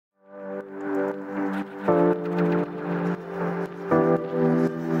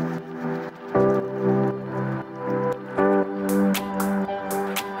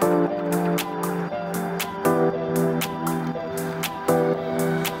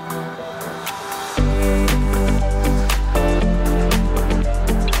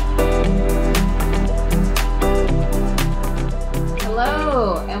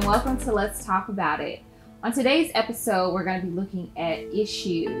to Let's Talk About It. On today's episode, we're going to be looking at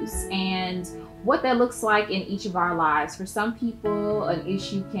issues and what that looks like in each of our lives. For some people, an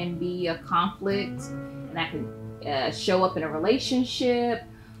issue can be a conflict, and that can show up in a relationship.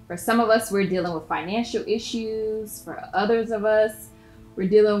 For some of us, we're dealing with financial issues. For others of us, we're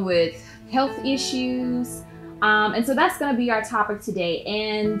dealing with health issues. And so that's going to be our topic today.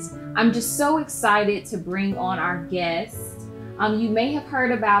 And I'm just so excited to bring on our guest. You may have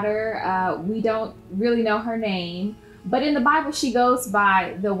heard about her. We don't really know her name, but in the Bible, she goes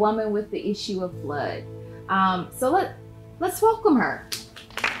by the woman with the issue of blood. So let's welcome her.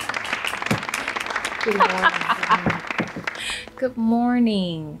 Good morning. Good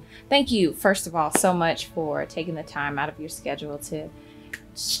morning. Thank you, first of all, so much for taking the time out of your schedule to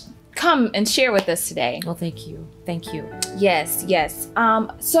come and share with us today. Well, thank you. Thank you. Yes.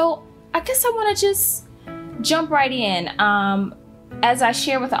 So I guess I want to just jump right in. As I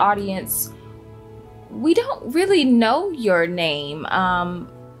share with the audience, we don't really know your name.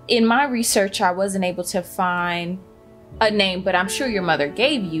 In my research, I wasn't able to find a name, but I'm sure your mother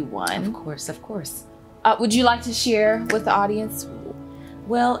gave you one. Of course. Would you like to share with the audience?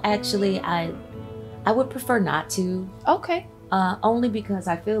 Well, actually, I would prefer not to. Okay. Only because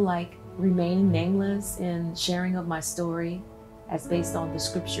I feel like remaining nameless in sharing of my story as based on the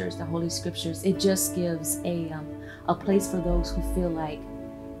scriptures, the Holy Scriptures, it just gives a place for those who feel like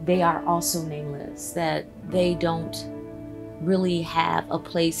they are also nameless, that they don't really have a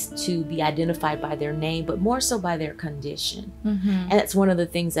place to be identified by their name, but more so by their condition. Mm-hmm. And that's one of the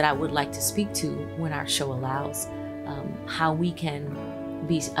things that I would like to speak to when our show allows, how we can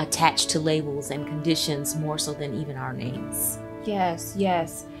be attached to labels and conditions more so than even our names. Yes.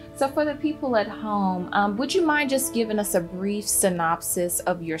 So for the people at home, would you mind just giving us a brief synopsis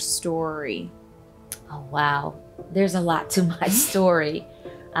of your story? Oh, wow. There's a lot to my story.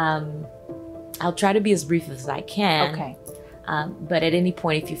 I'll try to be as brief as I can. Okay. But at any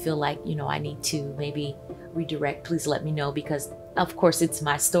point, if you feel like, I need to maybe redirect, please let me know, because of course it's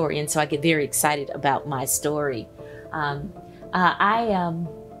my story. And so I get very excited about my story. I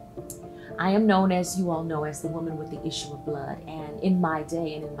am known, as you all know, as the woman with the issue of blood. And in my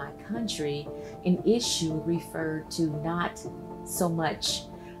day and in my country, an issue referred to not so much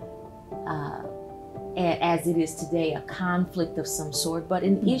as it is today, a conflict of some sort, but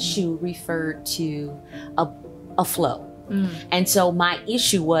an issue referred to a flow. And so my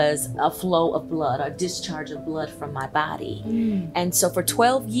issue was a flow of blood, a discharge of blood from my body. And so for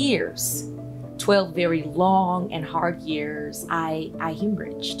 12 years, 12 very long and hard years, I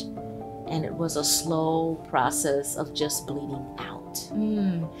hemorrhaged. And it was a slow process of just bleeding out.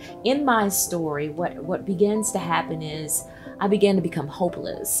 In my story, what begins to happen is I began to become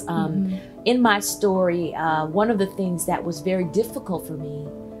hopeless. In my story, one of the things that was very difficult for me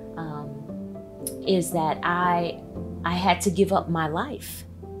is that I had to give up my life.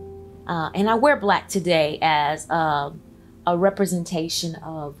 And I wear black today as a representation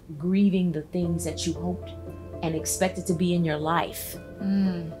of grieving the things that you hoped and expected to be in your life.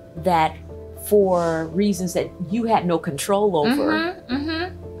 That for reasons that you had no control over,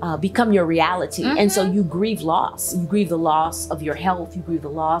 become your reality. And so you grieve loss. You grieve the loss of your health. You grieve the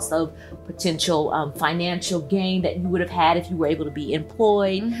loss of potential financial gain that you would have had if you were able to be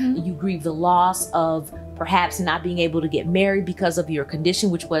employed. You grieve the loss of perhaps not being able to get married because of your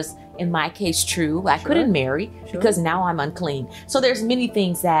condition, which was, in my case, true. I couldn't marry because now I'm unclean. So there's many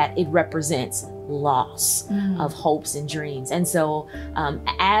things that it represents. Loss of hopes and dreams. And so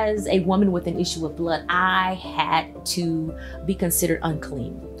as a woman with an issue of blood, I had to be considered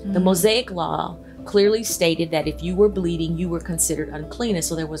unclean. The Mosaic law clearly stated that if you were bleeding, you were considered unclean. And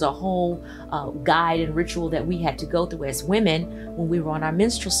so there was a whole guide and ritual that we had to go through as women when we were on our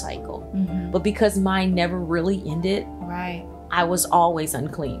menstrual cycle. But because mine never really ended, right, I was always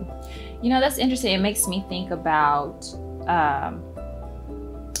unclean. That's interesting. It makes me think about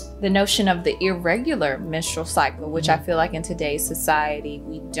the notion of the irregular menstrual cycle, which I feel like in today's society,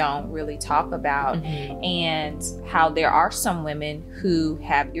 we don't really talk about, and how there are some women who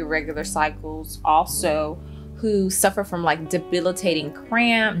have irregular cycles also who suffer from like debilitating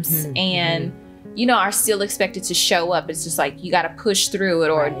cramps and are still expected to show up. It's just like, you got to push through it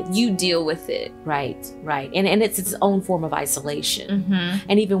or you deal with it. Right. And it's its own form of isolation.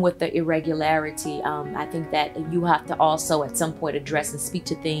 And even with the irregularity, I think that you have to also at some point address and speak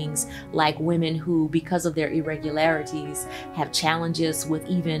to things like women who, because of their irregularities, have challenges with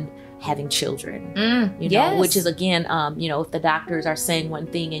even having children, which is again, if the doctors are saying one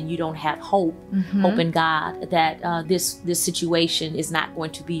thing and you don't have hope in God that this situation is not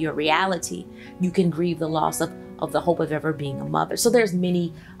going to be your reality, you can grieve the loss of of the hope of ever being a mother. So there's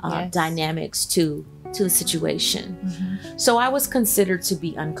many Yes. dynamics to the situation. So I was considered to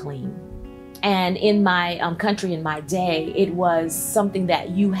be unclean. And in my country, in my day, it was something that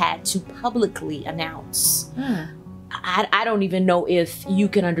you had to publicly announce. I don't even know if you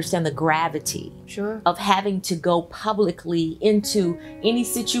can understand the gravity Sure. of having to go publicly into any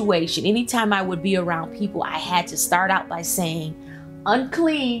situation. Anytime I would be around people, I had to start out by saying,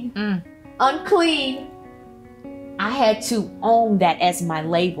 unclean, unclean. I had to own that as my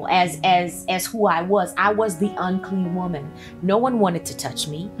label, as who I was. I was the unclean woman. No one wanted to touch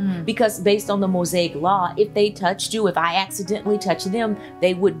me because based on the Mosaic law, if they touched you, if I accidentally touched them,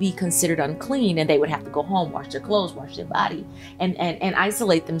 they would be considered unclean and they would have to go home, wash their clothes, wash their body, and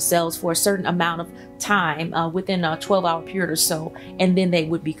isolate themselves for a certain amount of time within a 12-hour period or so, and then they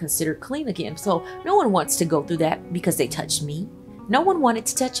would be considered clean again. So no one wants to go through that because they touched me. No one wanted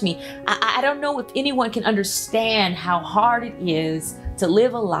to touch me. I don't know if anyone can understand how hard it is to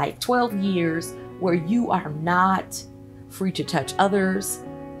live a life, 12 years, where you are not free to touch others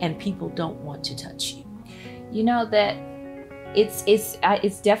and people don't want to touch you. You know that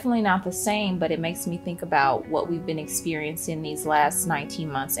it's definitely not the same, but it makes me think about what we've been experiencing these last 19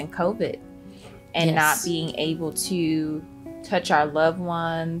 months in COVID and not being able to touch our loved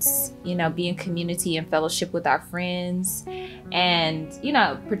ones, you know, be in community and fellowship with our friends. And, you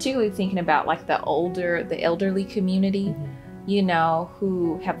know, particularly thinking about like the elderly community, you know,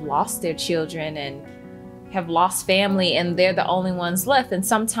 who have lost their children and have lost family and they're the only ones left. And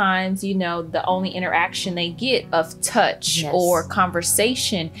sometimes, you know, the only interaction they get of touch or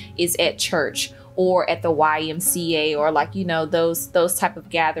conversation is at church or at the YMCA or like, you know, those type of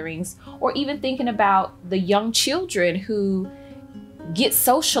gatherings, or even thinking about the young children who get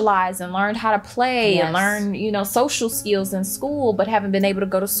socialized and learn how to play and learn, you know, social skills in school, but haven't been able to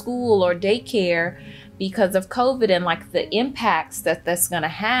go to school or daycare because of COVID and like the impacts that's going to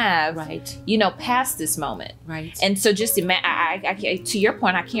have, you know, past this moment. And so just to your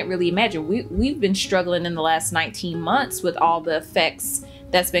point, I can't really imagine. We've been struggling in the last 19 months with all the effects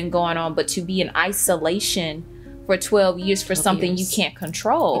that's been going on, but to be in isolation for 12 years for something you can't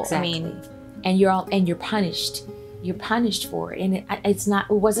control. I mean, and you're punished. You're punished for it. And it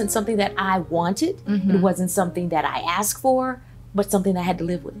wasn't something that I wanted. It wasn't something that I asked for, but something I had to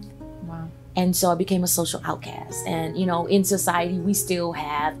live with. Wow. And so I became a social outcast. And, you know, in society, we still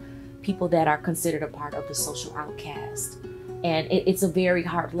have people that are considered a part of the social outcast. And it's a very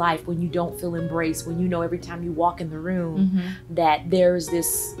hard life when you don't feel embraced, when you know every time you walk in the room that there's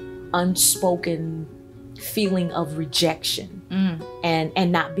this unspoken feeling of rejection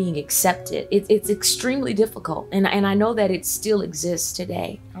and not being accepted. It's extremely difficult. And I know that it still exists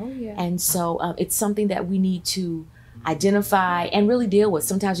today. Oh, yeah. And so it's something that we need to identify and really deal with.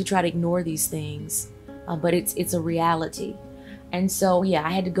 Sometimes you try to ignore these things, but it's a reality. And so, yeah, I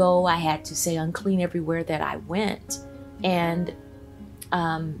had to go. I had to say unclean everywhere that I went. And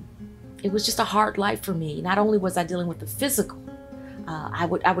it was just a hard life for me. Not only was I dealing with the physical, I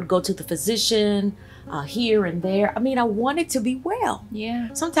would go to the physician here and there. I mean, I wanted to be well.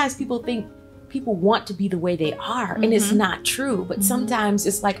 Yeah. Sometimes people think people want to be the way they are, and it's not true. But sometimes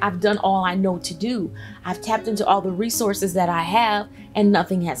it's like I've done all I know to do. I've tapped into all the resources that I have, and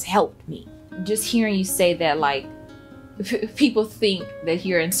nothing has helped me. Just hearing you say that, like, people think that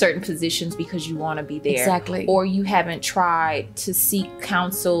you're in certain positions because you want to be there. Exactly. Or you haven't tried to seek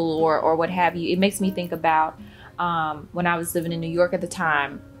counsel or what have you. It makes me think about when I was living in New York at the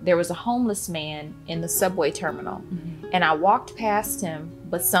time, there was a homeless man in the subway terminal. And I walked past him,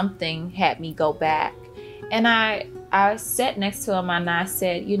 but something had me go back. And I sat next to him and I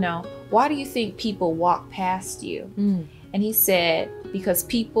said, you know, why do you think people walk past you? And he said, because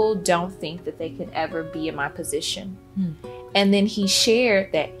people don't think that they could ever be in my position. And then he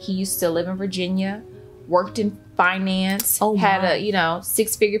shared that he used to live in Virginia, worked in finance, had a, you know,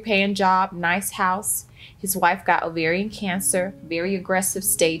 6-figure paying job, nice house. His wife got ovarian cancer, very aggressive,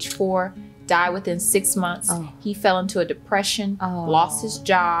 stage 4, died within 6 months. He fell into a depression, lost his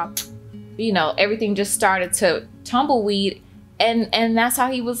job. You know, everything just started to tumbleweed. And that's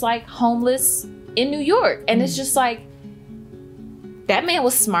how he was like homeless in New York. And it's just like, that man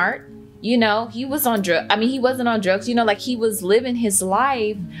was smart. You know, he was on drugs. I mean, he wasn't on drugs, you know, like he was living his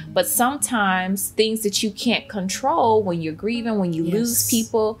life. But sometimes things that you can't control when you're grieving, when you lose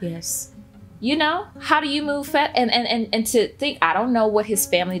people. You know, how do you move fast? And to think, I don't know what his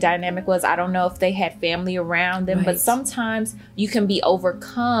family dynamic was. I don't know if they had family around them, but sometimes you can be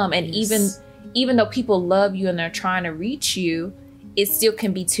overcome. And even though people love you and they're trying to reach you, it still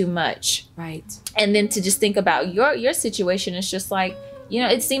can be too much. And then to just think about your situation, it's just like, you know,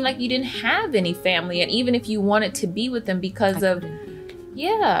 it seemed like you didn't have any family. And even if you wanted to be with them because I of,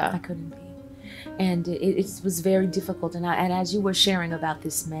 I couldn't be. And it was very difficult. And as you were sharing about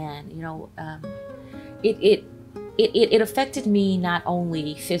this man, you know, it affected me not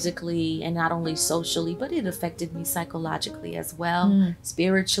only physically and not only socially, but it affected me psychologically as well.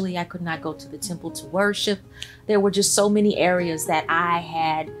 Spiritually, I could not go to the temple to worship. There were just so many areas that I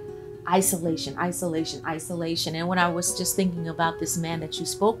had isolation. And when I was just thinking about this man that you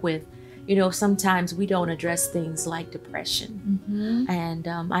spoke with, you know, sometimes we don't address things like depression. And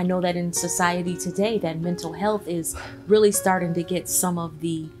I know that in society today, that mental health is really starting to get some of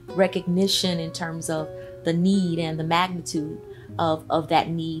the recognition in terms of the need, and the magnitude of that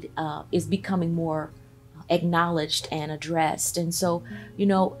need is becoming more acknowledged and addressed. And so, you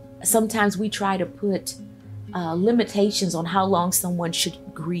know, sometimes we try to put limitations on how long someone should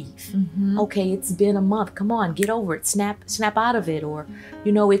grieve. Okay, it's been a month. Come on, get over it. Snap out of it. Or,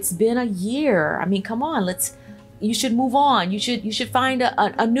 you know, it's been a year. I mean, come on, you should move on. You should find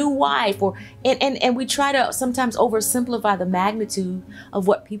a new wife. Or and we try to sometimes oversimplify the magnitude of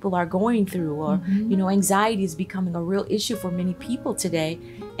what people are going through. Or, you know, anxiety is becoming a real issue for many people today.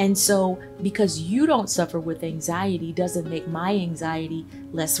 And so because you don't suffer with anxiety doesn't make my anxiety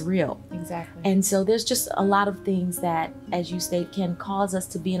less real. Exactly. And so there's just a lot of things that, as you state, can cause us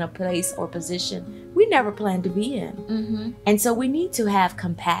to be in a place or position we never planned to be in. And so we need to have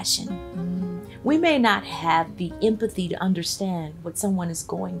compassion. We may not have the empathy to understand what someone is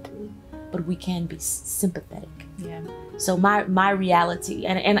going through, but we can be sympathetic. Yeah. So my reality,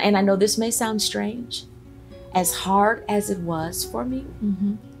 and I know this may sound strange, as hard as it was for me,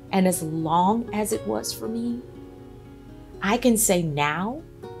 and as long as it was for me, I can say now,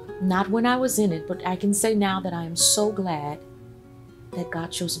 not when I was in it, but I can say now that I am so glad that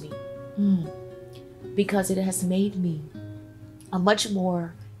God chose me. Because it has made me a much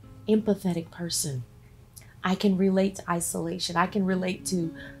more empathetic person. I can relate to isolation. I can relate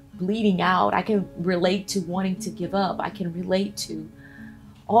to bleeding out. I can relate to wanting to give up. I can relate to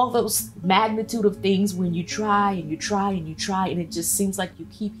all those magnitude of things when you try and you try and you try, and it just seems like you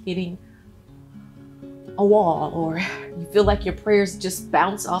keep hitting a wall, or you feel like your prayers just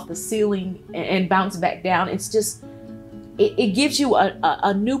bounce off the ceiling and bounce back down. It's just, it gives you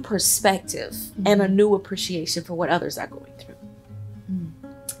a new perspective and a new appreciation for what others are going through.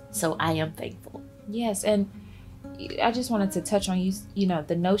 So I am thankful. Yes. And I just wanted to touch on you know,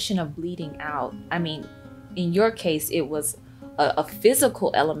 the notion of bleeding out. I mean, in your case, it was a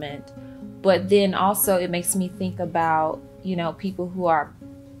physical element, but then also it makes me think about, you know, people who are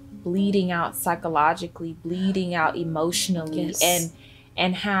bleeding out psychologically, bleeding out emotionally,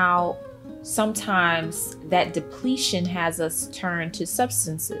 and how sometimes that depletion has us turn to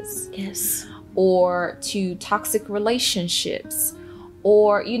substances. Yes. Or to toxic relationships,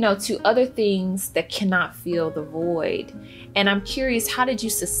 or, you know, to other things that cannot fill the void. And I'm curious, how did you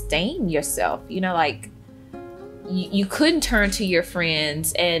sustain yourself? You know, like you couldn't turn to your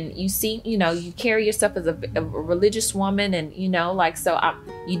friends, and you see, you know, you carry yourself as a religious woman, and, you know, like, so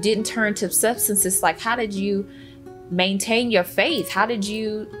you didn't turn to substances. Like, how did you maintain your faith? How did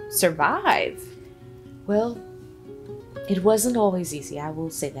you survive? Well, it wasn't always easy. I will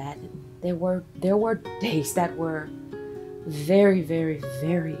say that. There were days that were very, very,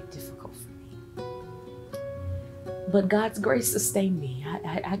 very difficult for me. But God's grace sustained me.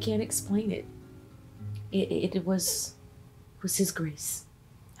 I can't explain it. It was His grace.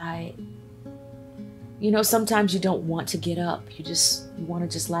 You know, sometimes you don't want to get up. You want to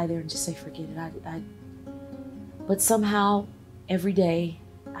just lie there and just say, forget it. But somehow, every day,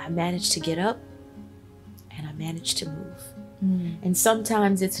 I managed to get up and I managed to move. And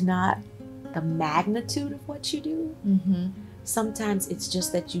sometimes it's not the magnitude of what you do. Sometimes it's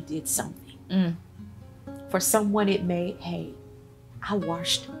just that you did something. For someone, it may, hey, I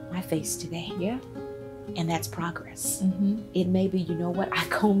washed my face today. Yeah. And that's progress. It may be, you know what, I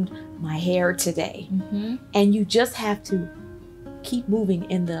combed my hair today. And you just have to keep moving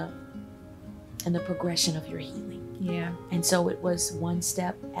in the progression of your healing. Yeah. And so it was one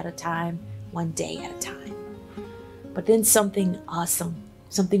step at a time, one day at a time. But then something awesome,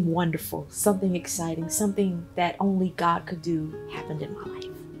 something wonderful, something exciting, something that only God could do happened in my life.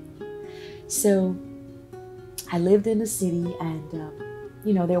 So I lived in the city, and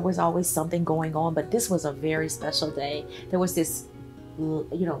you know, there was always something going on, but this was a very special day. There was this, you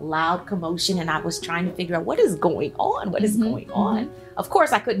know, loud commotion, and I was trying to figure out what is going on. What is going on? Of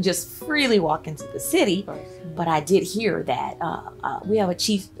course, I couldn't just freely walk into the city, but I did hear that we have a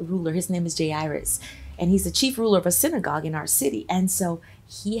chief ruler. His name is Jairus, and he's the chief ruler of a synagogue in our city. And so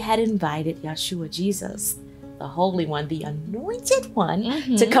he had invited Yeshua, Jesus, the Holy One, the Anointed One,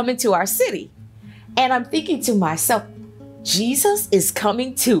 to come into our city. And I'm thinking to myself, Jesus is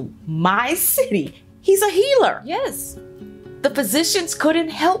coming to my city. He's a healer. Yes. The physicians couldn't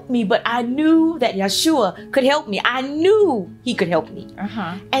help me, but I knew that Yeshua could help me. I knew he could help me.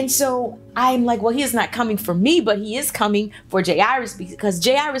 And so I'm like, well, he is not coming for me, but he is coming for Jairus, because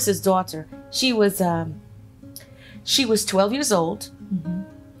Jairus' daughter, she was 12 years old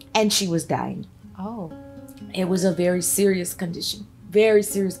and she was dying. Oh. It was a very serious condition, a very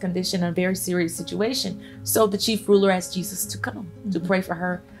serious situation. So the chief ruler asked Jesus to come to pray for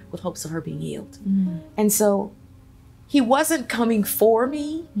her with hopes of her being healed. And so he wasn't coming for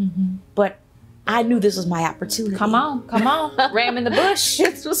me, but I knew this was my opportunity. Come on. Ram in the bush.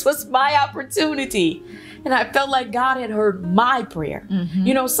 This was my opportunity. And I felt like God had heard my prayer.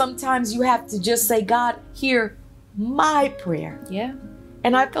 You know, sometimes you have to just say, God, hear my prayer. Yeah.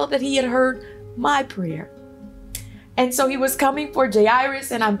 And I felt that he had heard my prayer. And so he was coming for Jairus,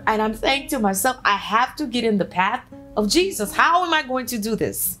 and I'm saying to myself, I have to get in the path of Jesus. How am I going to do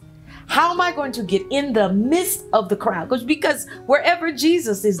this? How am I going to get in the midst of the crowd? Because wherever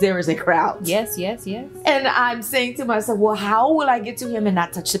Jesus is, there is a crowd. Yes. And I'm saying to myself, well, how will I get to him and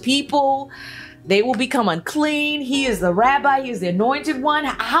not touch the people? They will become unclean. He is the rabbi. He is the anointed one.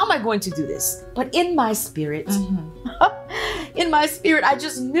 How am I going to do this? But in my spirit, I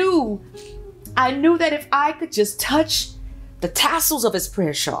just knew, that if I could just touch the tassels of his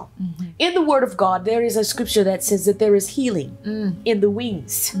prayer shawl. In the word of God, there is a scripture that says that there is healing in the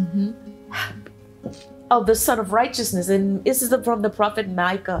wings of the Son of Righteousness. And this is from the prophet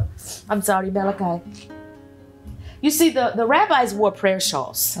Malachi. You see, the rabbis wore prayer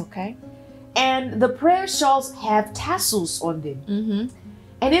shawls. Okay. And the prayer shawls have tassels on them.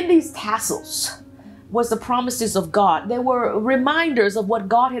 And in these tassels was the promises of God. They were reminders of what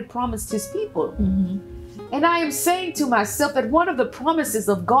God had promised his people. And I am saying to myself that one of the promises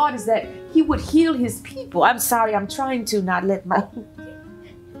of God is that he would heal his people. I'm sorry, I'm trying to not let my...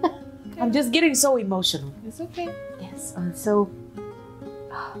 I'm just getting so emotional. It's okay. Yes. So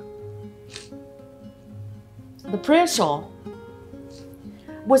the prayer shawl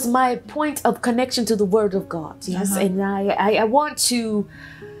was my point of connection to the word of God. Yes. And I want to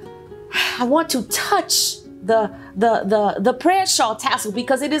touch the prayer shawl tassel,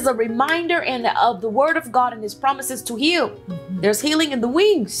 because it is a reminder of the word of God and his promises to heal. There's healing in the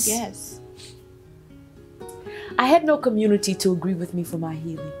wings. Yes. I had no community to agree with me for my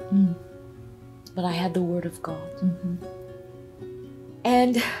healing, but I had the word of God.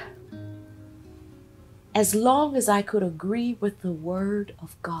 And as long as I could agree with the word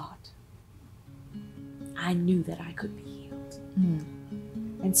of God, I knew that I could be healed.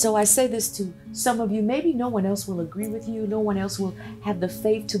 And so I say this to some of you. Maybe no one else will agree with you. No one else will have the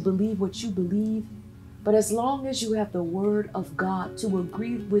faith to believe what you believe. But as long as you have the word of God to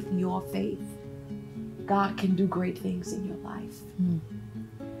agree with your faith, God can do great things in your life.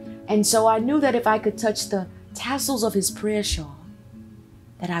 And so I knew that if I could touch the tassels of his prayer shawl,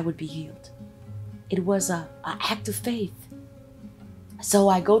 that I would be healed. It was an act of faith. So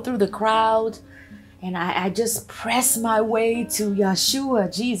I go through the crowd, and I just press my way to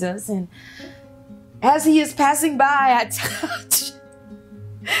Yeshua, Jesus. And as he is passing by, I touch.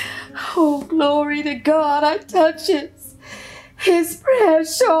 Oh, glory to God. I touch his prayer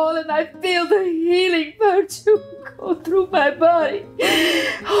shawl, and I feel the healing virtue go through my body.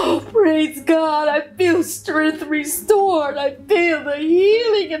 Oh, praise God. I feel strength restored. I feel the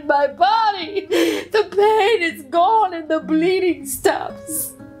healing in my body. The pain is gone and the bleeding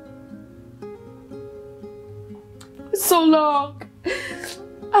stops. So long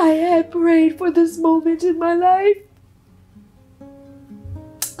I had prayed for this moment in my life.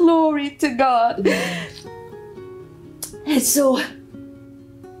 Glory to God. And so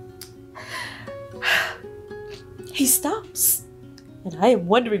he stops, and I am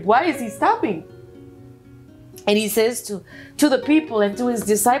wondering, why is he stopping? And he says to the people and to his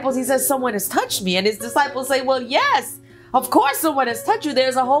disciples, he says, someone has touched me. And his disciples say, well, yes, of course someone has touched you.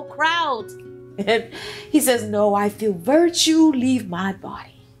 There's a whole crowd. And he says, no, I feel virtue leave my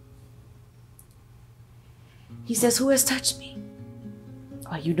body. He says, who has touched me?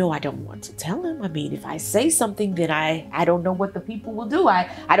 Well, you know, I don't want to tell him. I mean, if I say something, then I don't know what the people will do.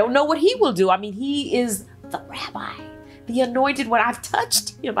 I don't know what he will do. I mean, he is the rabbi, the anointed one. I've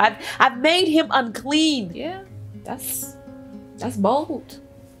touched him. I've made him unclean. Yeah, that's bold.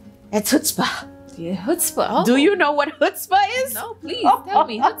 That's chutzpah. Yeah, chutzpah. Oh. Do you know what chutzpah is? No, please tell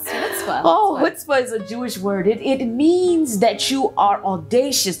me. Chutzpah. Oh, chutzpah is a Jewish word. It means that you are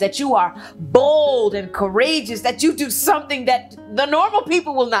audacious, that you are bold and courageous, that you do something that the normal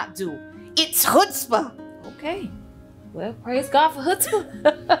people will not do. It's chutzpah. Okay. Well, praise God for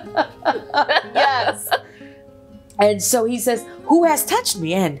chutzpah. Yes. And so he says, who has touched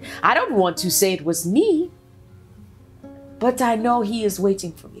me? And I don't want to say it was me, but I know he is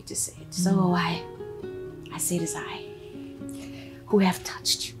waiting for me to say it. So I say it as I, who have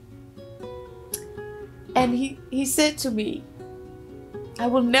touched you. And he said to me, I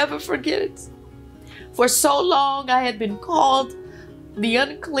will never forget it. For so long I had been called the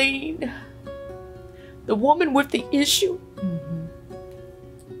unclean, the woman with the issue.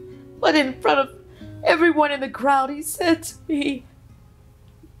 But in front of everyone in the crowd, he said to me,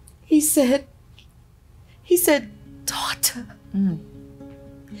 he said, daughter,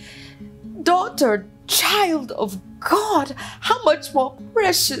 daughter, child of God, how much more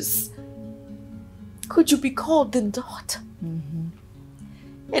precious could you be called than daughter?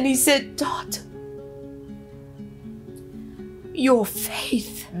 And he said, daughter, your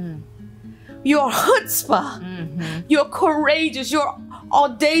faith, your chutzpah, your courageous, your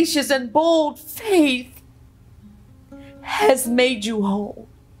audacious and bold faith has made you whole.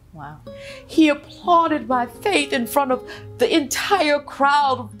 Wow. He applauded my faith in front of the entire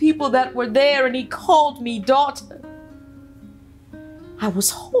crowd of people that were there, and he called me daughter. I was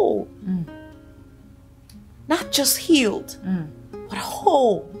whole. Not just healed, but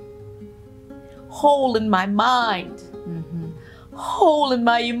whole. Whole in my mind. Whole in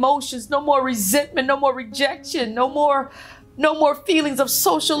my emotions. No more resentment, no more rejection, no more feelings of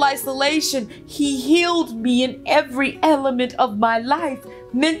social isolation. He healed me in every element of my life.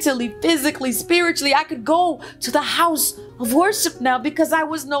 Mentally, physically, spiritually. I could go to the house of worship now because I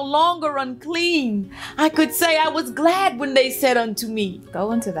was no longer unclean. I could say I was glad when they said unto me,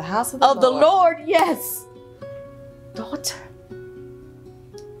 go into the house of the Lord. Yes. Daughter,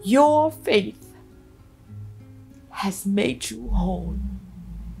 your faith has made you whole.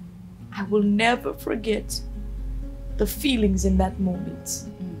 I will never forget the feelings in that moment.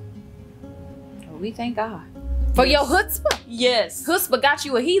 Well, we thank God for your chutzpah. Yes. Chutzpah got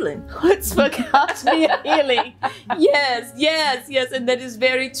you a healing. Chutzpah got me a healing. Yes, yes, yes. And that is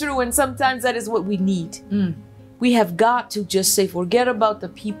very true. And sometimes that is what we need. We have got to just say, forget about the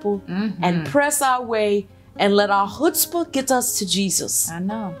people and press our way and let our chutzpah get us to Jesus. I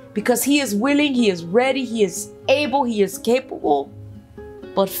know. Because he is willing, he is ready, he is able, he is capable.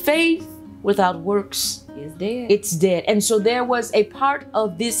 But faith without works is dead. It's dead. And so there was a part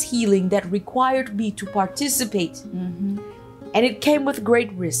of this healing that required me to participate. And it came with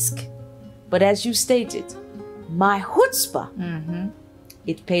great risk. But as you stated, my chutzpah,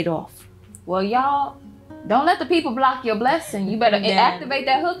 it paid off. Well, y'all, don't let the people block your blessing. You better activate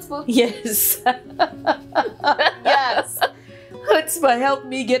that chutzpah. Yes. Yes. Chutzpah helped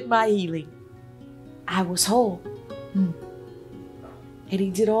me get my healing. I was whole. And he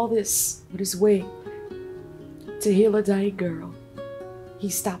did all this with his way to heal a dying girl. He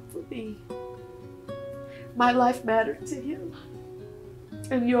stopped for me. My life mattered to him.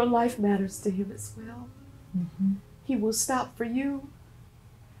 And your life matters to him as well. He will stop for you.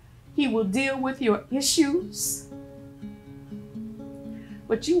 He will deal with your issues.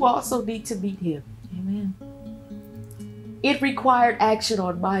 But you also need to meet him. Amen. It required action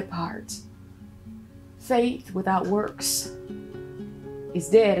on my part. Faith without works is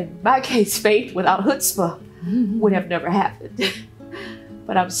dead. In my case, faith without chutzpah would have never happened.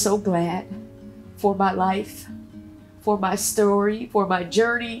 But I'm so glad for my life, for my story, for my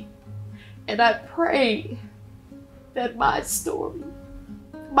journey. And I pray that my story,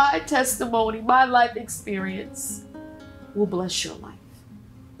 my testimony, my life experience will bless your life.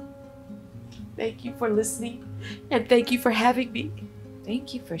 Thank you for listening, and thank you for having me.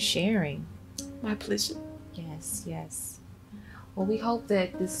 Thank you for sharing. My pleasure. Yes, yes. Well, we hope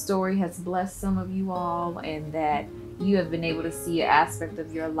that this story has blessed some of you all, and that you have been able to see an aspect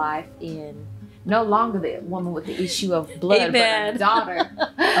of your life in no longer the woman with the issue of blood, Amen. but a daughter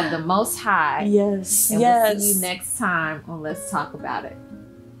of the Most High. Yes, And yes. we'll see you next time on Let's Talk About It.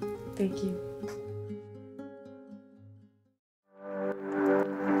 Thank you.